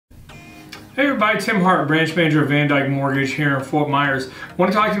Hey everybody, Tim Hart, branch manager of Van Dyke Mortgage here in Fort Myers. I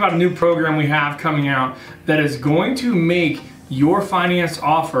want to talk to you about a new program we have coming out that is going to make your finance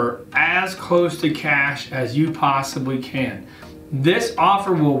offer as close to cash as you possibly can. This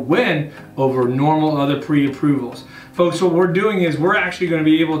offer will win over normal other pre-approvals. Folks, what we're doing is we're actually going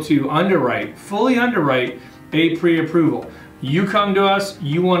to be able to fully underwrite a pre-approval. You come to us,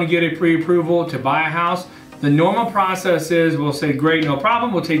 you want to get a pre-approval to buy a house. The normal process is we'll say, great, no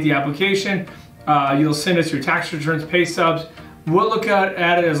problem. We'll take the application. You'll send us your tax returns, pay stubs. We'll look at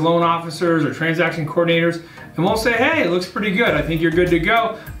it as loan officers or transaction coordinators, and we'll say, hey, it looks pretty good. I think you're good to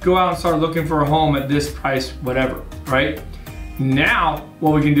go. Go out and start looking for a home at this price, whatever, right? Now,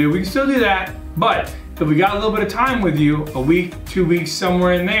 what we can do, we can still do that, but if we got a little bit of time with you, a week, 2 weeks,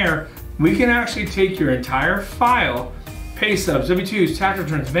 somewhere in there, we can actually take your entire file, pay stubs, W-2s, tax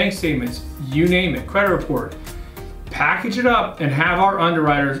returns, bank statements, you name it, credit report, package it up and have our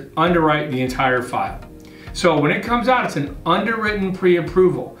underwriters underwrite the entire file. So when it comes out, it's an underwritten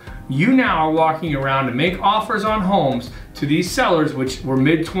pre-approval. You now are walking around to make offers on homes to these sellers, which were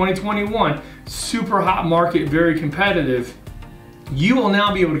mid-2021, super hot market, very competitive. You will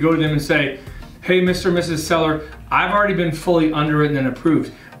now be able to go to them and say, hey, Mr. and Mrs. Seller, I've already been fully underwritten and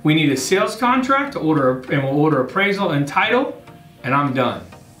approved. We need a sales contract to order, and we'll order appraisal and title, and I'm done,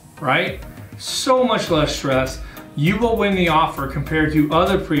 right? So much less stress. You will win the offer compared to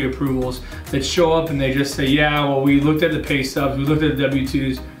other pre-approvals that show up and they just say, yeah, well, we looked at the pay stubs, we looked at the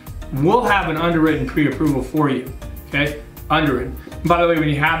W-2s. We'll have an underwritten pre-approval for you, okay? Underwritten. And by the way, when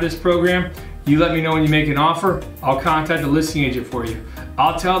you have this program, you let me know when you make an offer, I'll contact the listing agent for you.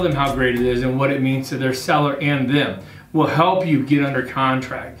 I'll tell them how great it is and what it means to their seller and them. We'll help you get under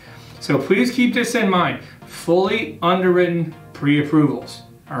contract. So please keep this in mind. Fully underwritten pre-approvals,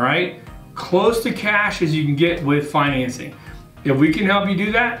 all right? Close to cash as you can with financing. If we can help you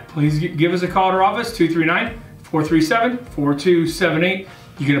do that, please give us a call at our office, 239-437-4278.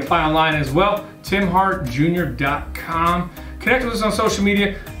 You can apply online as well, timhartjr.com. Connect with us on social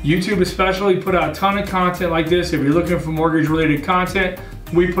media, YouTube especially. Put out a ton of content like this. If you're looking for mortgage related content,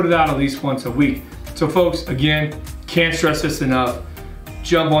 we put it out at least once a week. So folks, again, can't stress this enough.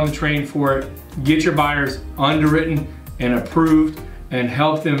 Jump on the train for it. Get your buyers underwritten and approved and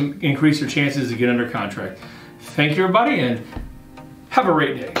help them increase their chances to get under contract. Thank you everybody and have a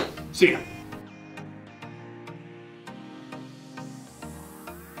great day. See ya.